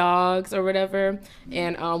that with dogs or whatever.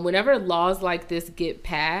 And whenever laws like this get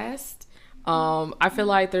passed, I feel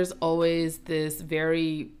like there's always this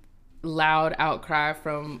very loud outcry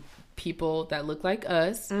from people that look like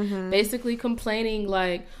us, basically complaining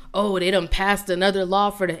like, oh, they done passed another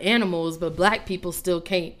law for the animals, but black people still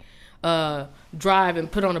can't drive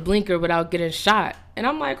and put on a blinker without getting shot. And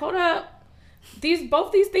I'm like, hold up,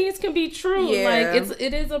 both these things can be true. Like,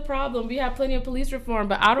 it is a problem. We have plenty of police reform,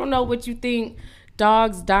 but I don't know what you think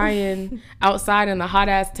dogs dying outside in the hot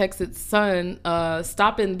ass Texas sun,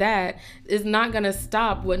 stopping that is not gonna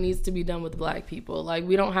stop what needs to be done with Black people. Like,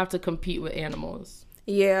 we don't have to compete with animals.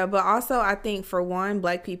 Yeah, but also I think for one,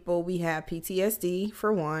 Black people, we have PTSD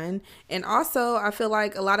for one. And also I feel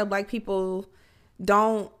like a lot of Black people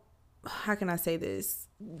don't, how can I say this?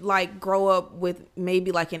 Like grow up with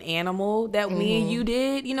maybe like an animal that me and you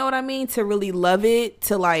did, you know what I mean? To really love it,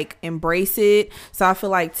 to like embrace it. So I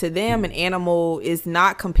feel like to them, an animal is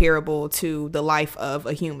not comparable to the life of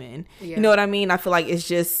a human. Yeah. You know what I mean? I feel like it's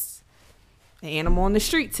just an animal on the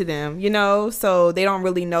street to them, you know? So they don't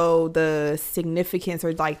really know the significance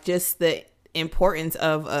or like just the importance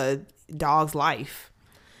of a dog's life.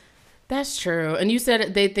 That's true. And you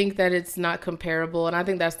said they think that it's not comparable. And I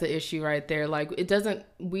think that's the issue right there. Like, it doesn't,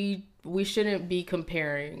 we shouldn't be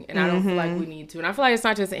comparing. And I don't feel like we need to. And I feel like it's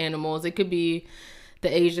not just animals. It could be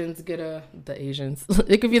the Asians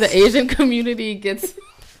it could be the Asian community gets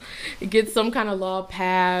some kind of law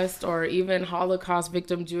passed, or even Holocaust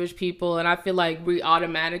victim Jewish people. And I feel like we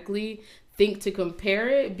automatically think to compare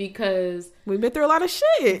it because we've been through a lot of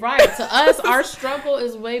shit. Right. To us, our struggle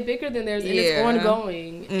is way bigger than theirs, and it's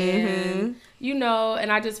ongoing. And, you know,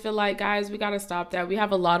 and I just feel like, guys, we got to stop that. We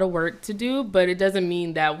have a lot of work to do, but it doesn't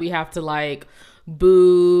mean that we have to, like,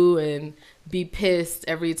 boo and be pissed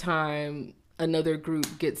every time another group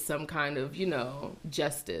gets some kind of, you know,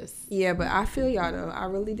 justice. Yeah, but I feel y'all, though. I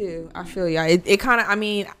really do. I feel y'all. It kind of, I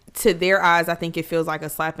mean, to their eyes, I think it feels like a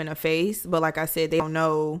slap in the face. But like I said, they don't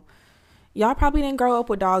know. Y'all probably didn't grow up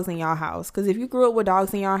with dogs in y'all house. Because if you grew up with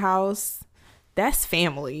dogs in your house, that's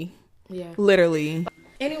family. Yeah. Literally.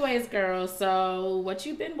 Anyways, girls, so what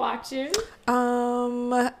you been watching?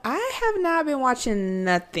 I have not been watching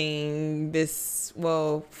nothing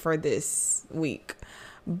for this week.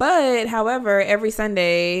 But, however, every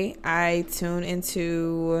Sunday, I tune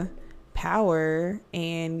into Power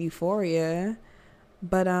and Euphoria.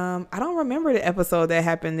 But I don't remember the episode that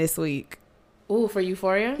happened this week. Ooh, for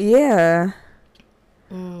Euphoria? Yeah.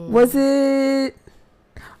 Was it?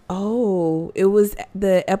 Oh, it was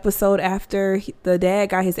the episode after the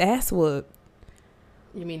dad got his ass whooped.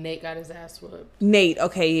 You mean Nate got his ass whooped? Nate,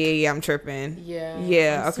 okay, yeah, I'm tripping. Yeah.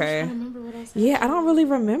 Yeah, I'm okay. Still trying to remember what else I don't really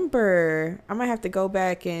remember. I might have to go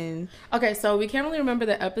back and... Okay, so we can't really remember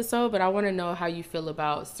the episode, but I want to know how you feel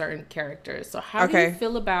about certain characters. So how do you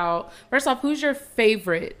feel about... First off, who's your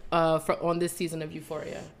favorite on this season of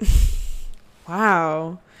Euphoria?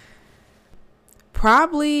 Wow.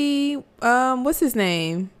 Probably, what's his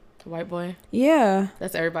name? White boy? Yeah.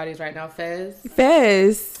 That's everybody's right now. Fez.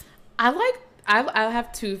 I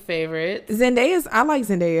have two favorites. I like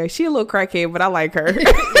Zendaya. She a little crackhead, but I like her.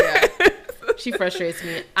 Yeah. She frustrates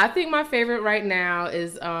me. I think my favorite right now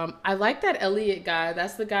is, I like that Elliot guy.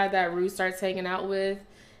 That's the guy that Rue starts hanging out with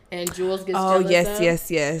and Jules gets jealous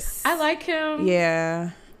of. Yes. I like him.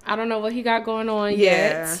 Yeah. I don't know what he got going on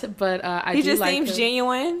yet, but he just seems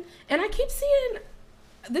genuine. And I keep seeing,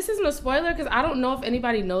 this isn't a spoiler because I don't know if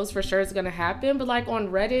anybody knows for sure it's going to happen, but like on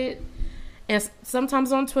Reddit and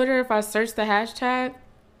sometimes on Twitter, if I search the hashtag,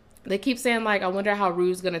 they keep saying like, I wonder how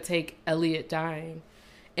Rue's going to take Elliot dying.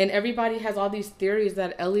 And everybody has all these theories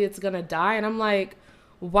that Elliot's going to die. And I'm like,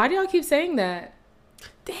 why do y'all keep saying that?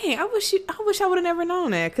 Dang, I wish I would have never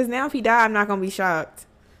known that. Because now if he died, I'm not going to be shocked.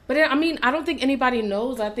 But I mean, I don't think anybody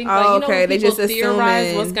knows. I think, when people just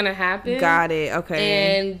theorize what's going to happen. Got it.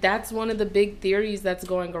 Okay. And that's one of the big theories that's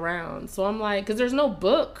going around. So I'm like, because there's no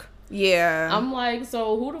book. Yeah. I'm like,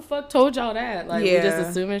 so who the fuck told y'all that? Like, we just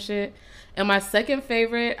assuming shit. And my second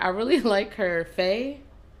favorite, I really like her, Faye.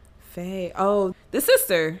 Oh, the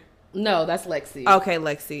sister. No, that's Lexi. Okay,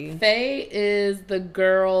 Lexi. Faye is the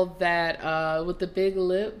girl that, with the big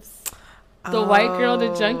lips. The white girl,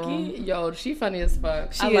 the junkie. Yo, she funny as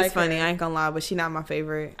fuck. She is funny. Her. I ain't gonna lie, but she not my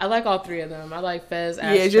favorite. I like all three of them. I like Fez,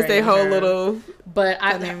 Ashtray, just a whole little. But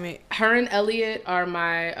her and Elliot are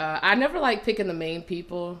my. I never like picking the main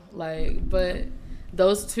people, but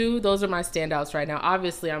those are my standouts right now.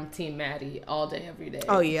 Obviously, I'm Team Maddie all day, every day.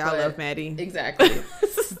 Oh yeah, I love Maddie. Exactly.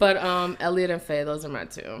 But Elliot and Faye, those are my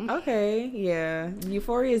two. Okay, yeah.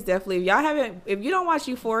 Euphoria is definitely. If you don't watch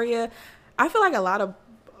Euphoria, I feel like a lot of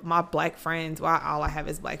my black friends, all I have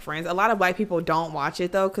is black friends, a lot of black people don't watch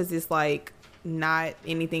it though because it's like not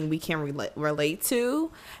anything we can relate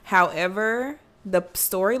to. However, the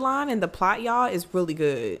storyline and the plot, y'all, is really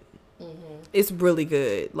good. It's really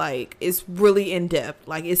good. Like, it's really in depth.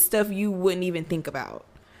 Like, it's stuff you wouldn't even think about.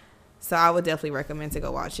 So I would definitely recommend to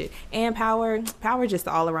go watch it. And Power just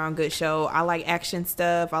an all-around good show. I like action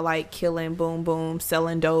stuff. I like killing, boom, boom,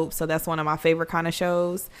 selling dope. So that's one of my favorite kind of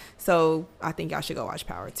shows. So I think y'all should go watch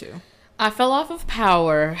Power too. I fell off of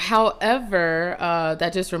Power. However,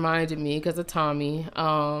 that just reminded me because of Tommy.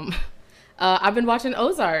 I've been watching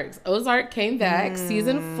Ozarks. Ozark came back,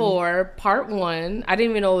 season 4, part 1. I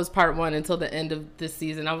didn't even know it was part 1 until the end of this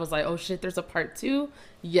season. I was like, oh shit, there's a part 2?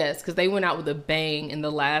 Yes, because they went out with a bang in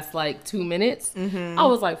the last like 2 minutes. I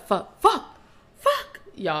was like, fuck.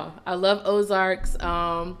 Y'all, I love Ozarks.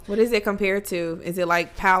 What is it compared to? Is it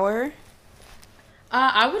like Power?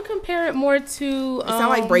 I would compare it more to... it sounds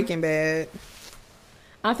like Breaking Bad.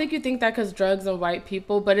 I think you think that because drugs and white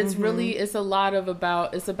people, but it's really, it's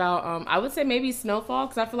about, I would say maybe Snowfall,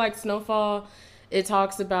 because I feel like Snowfall, it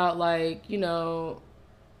talks about like, you know,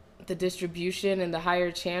 the distribution and the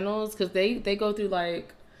higher channels, because they go through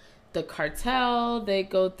like the cartel, they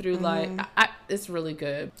go through like, it's really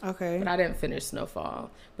good. Okay. But I didn't finish Snowfall.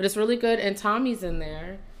 But it's really good, and Tommy's in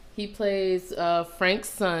there. He plays Frank's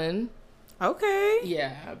son. Okay.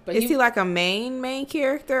 Yeah, but is he like a main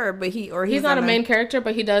character, or he's not a main character,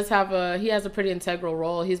 but he has a pretty integral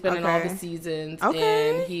role. He's been in all the seasons,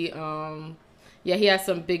 and he he has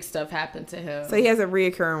some big stuff happen to him. So he has a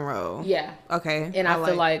reoccurring role. Yeah. Okay. And I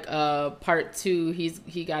feel like part 2,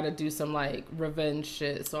 he got to do some like revenge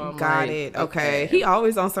shit. So I'm got it. Okay. He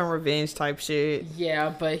always on some revenge type shit.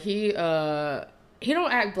 Yeah, but he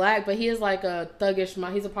don't act black, but he is like a thuggish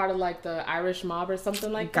mob. He's a part of like the Irish mob or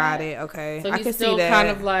something like that. Got it. Okay. So he's still kind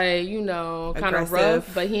of like, you know, kind of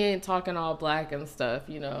rough, but he ain't talking all black and stuff,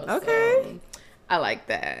 you know. Okay. So I like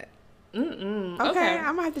that. Okay. I'm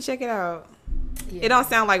gonna have to check it out. Yeah. It don't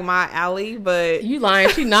sound like my alley, but you lying.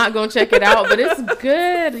 She not gonna check it out, but it's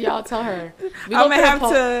good. Y'all tell her. I'm gonna have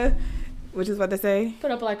to. What you was about to say? Put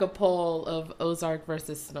up like a poll of Ozark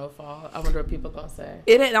versus Snowfall. I wonder what people gonna say.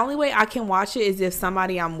 The only way I can watch it is if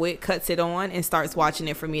somebody I'm with cuts it on and starts watching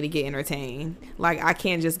it for me to get entertained. Like, I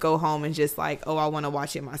can't just go home and just like, oh, I want to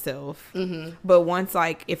watch it myself. But once,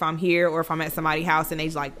 like, if I'm here or if I'm at somebody's house and they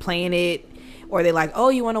like playing it, or they like, oh,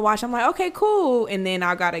 you want to watch? I'm like, okay, cool. And then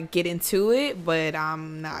I gotta get into it, but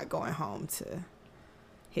I'm not going home to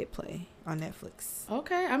hit play on Netflix.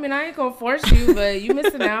 Okay, I mean, I ain't gonna force you, but you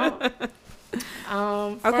missing out. For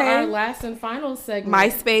our last and final segment,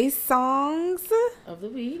 MySpace songs of the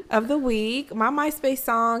week. My MySpace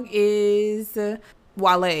song is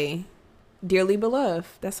Wale, Dearly Beloved.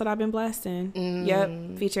 That's what I've been blasting.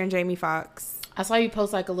 Yep, featuring Jamie Foxx. I saw you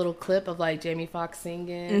post like a little clip of like Jamie Foxx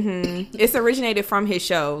singing. It's originated from his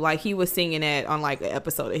show. Like, he was singing that on like an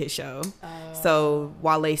episode of his show. So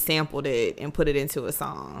Wale sampled it and put it into a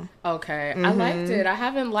song. Okay. I liked it. I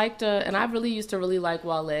haven't liked and I really used to really like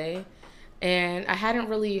Wale. And I hadn't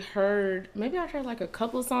really heard, maybe I heard like a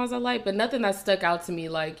couple songs I like, but nothing that stuck out to me,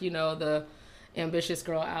 like, you know, the Ambitious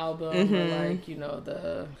Girl album or like, you know,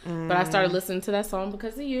 but I started listening to that song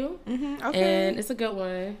because of you. Okay. And it's a good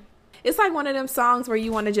one. It's like one of them songs where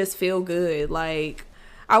you want to just feel good. Like,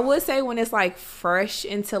 I would say when it's like fresh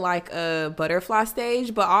into like a butterfly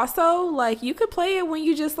stage, but also like you could play it when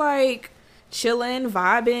you just like chilling,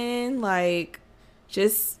 vibing, like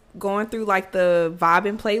just going through like the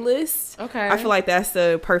vibing playlist. Okay. I feel like that's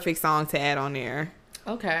the perfect song to add on there.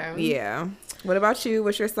 Okay. Yeah. What about you?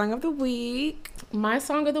 What's your song of the week? My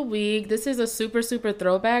song of the week, this is a super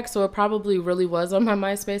throwback, so it probably really was on my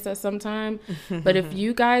MySpace at some time. But if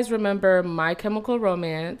you guys remember My Chemical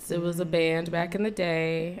Romance, it was a band back in the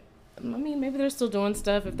day. I mean, maybe they're still doing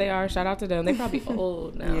stuff. If they are, shout out to them. They probably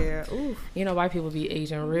old now. Yeah. Ooh. You know, white people be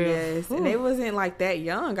aging real. Yes. Ooh. And they wasn't like that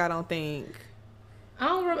young, I don't think. I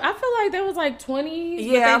don't remember. I feel like they was like 20s.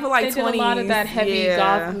 Yeah, I feel like 20s. They did a lot of that heavy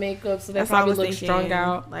goth makeup, so they probably look strung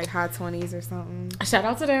out. Like high 20s or something. Shout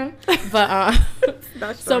out to them. But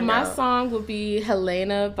so my song would be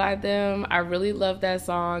Helena by them. I really love that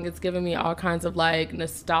song. It's giving me all kinds of like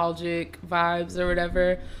nostalgic vibes or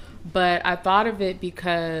whatever. But I thought of it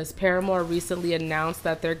because Paramore recently announced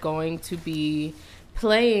that they're going to be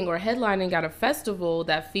playing or headlining at a festival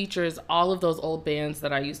that features all of those old bands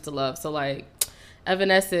that I used to love. So like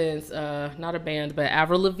Evanescence, not a band, but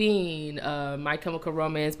Avril Lavigne, My Chemical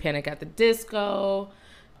Romance, Panic at the Disco,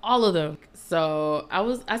 all of them. So I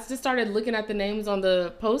just started looking at the names on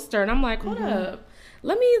the poster and I'm like, hold up,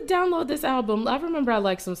 let me download this album. I remember I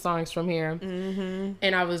liked some songs from here.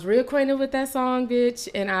 And I was reacquainted with that song, bitch,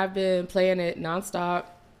 and I've been playing it nonstop.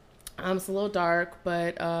 It's a little dark,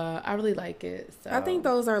 but I really like it. So I think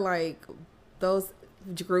those are like those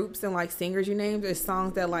groups and like singers you named are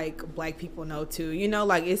songs that like black people know too, you know,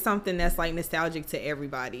 like it's something that's like nostalgic to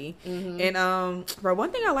everybody. And bro,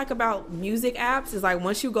 one thing I like about music apps is like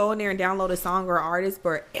once you go in there and download a song or artist,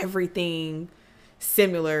 but everything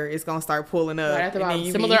similar is gonna start pulling up.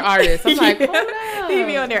 Right, similar artists. I'm like, hold He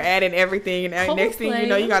be on there adding everything, and next thing you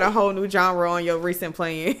know, you got a whole new genre on your recent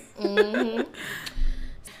playing.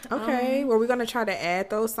 Okay, well, we're gonna try to add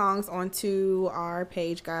those songs onto our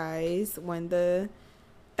page, guys, when the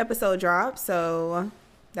episode drops. So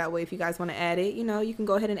that way, if you guys want to add it, you know, you can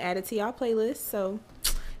go ahead and add it to y'all playlist. So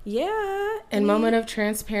yeah. And moment of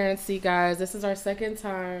transparency, guys, this is our second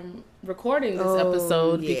time recording this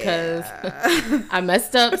episode because I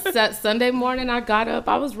messed up Sunday morning. I got up,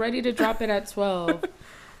 I was ready to drop it at 12.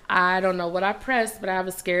 I don't know what I pressed, but I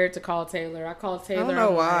was scared to call Taylor. I called Taylor. I don't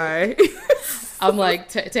know why. I'm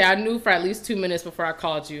like, I knew for at least 2 minutes before I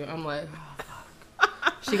called you. I'm like, oh,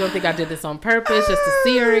 fuck. She gonna think I did this on purpose just to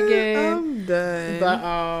see her again. I'm done.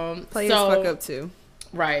 But players fuck up too.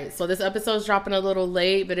 Right. So this episode's dropping a little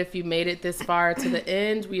late, but if you made it this far to the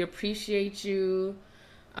end, we appreciate you.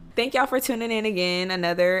 Thank y'all for tuning in again.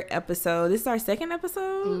 Another episode. This is our second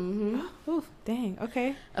episode. Ooh, dang.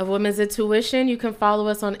 Okay. Of Women's Intuition. You can follow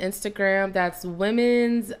us on Instagram. That's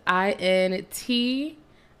Women's INTITION.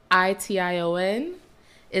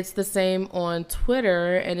 It's the same on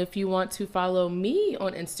Twitter. And if you want to follow me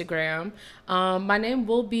on Instagram, my name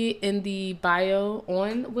will be in the bio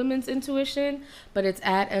on Women's Intuition, but it's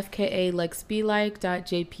at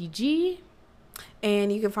FKALexBelike.jpg.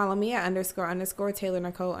 And you can follow me at __ Taylor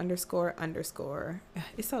Nicole __.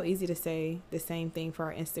 It's so easy to say the same thing for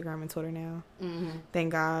our Instagram and Twitter now.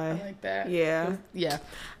 Thank God. I like that. Yeah. Yeah.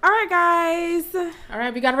 All right, guys. All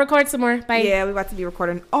right, we got to record some more. Bye. Yeah, we're about to be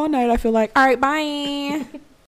recording all night, I feel like. All right, bye.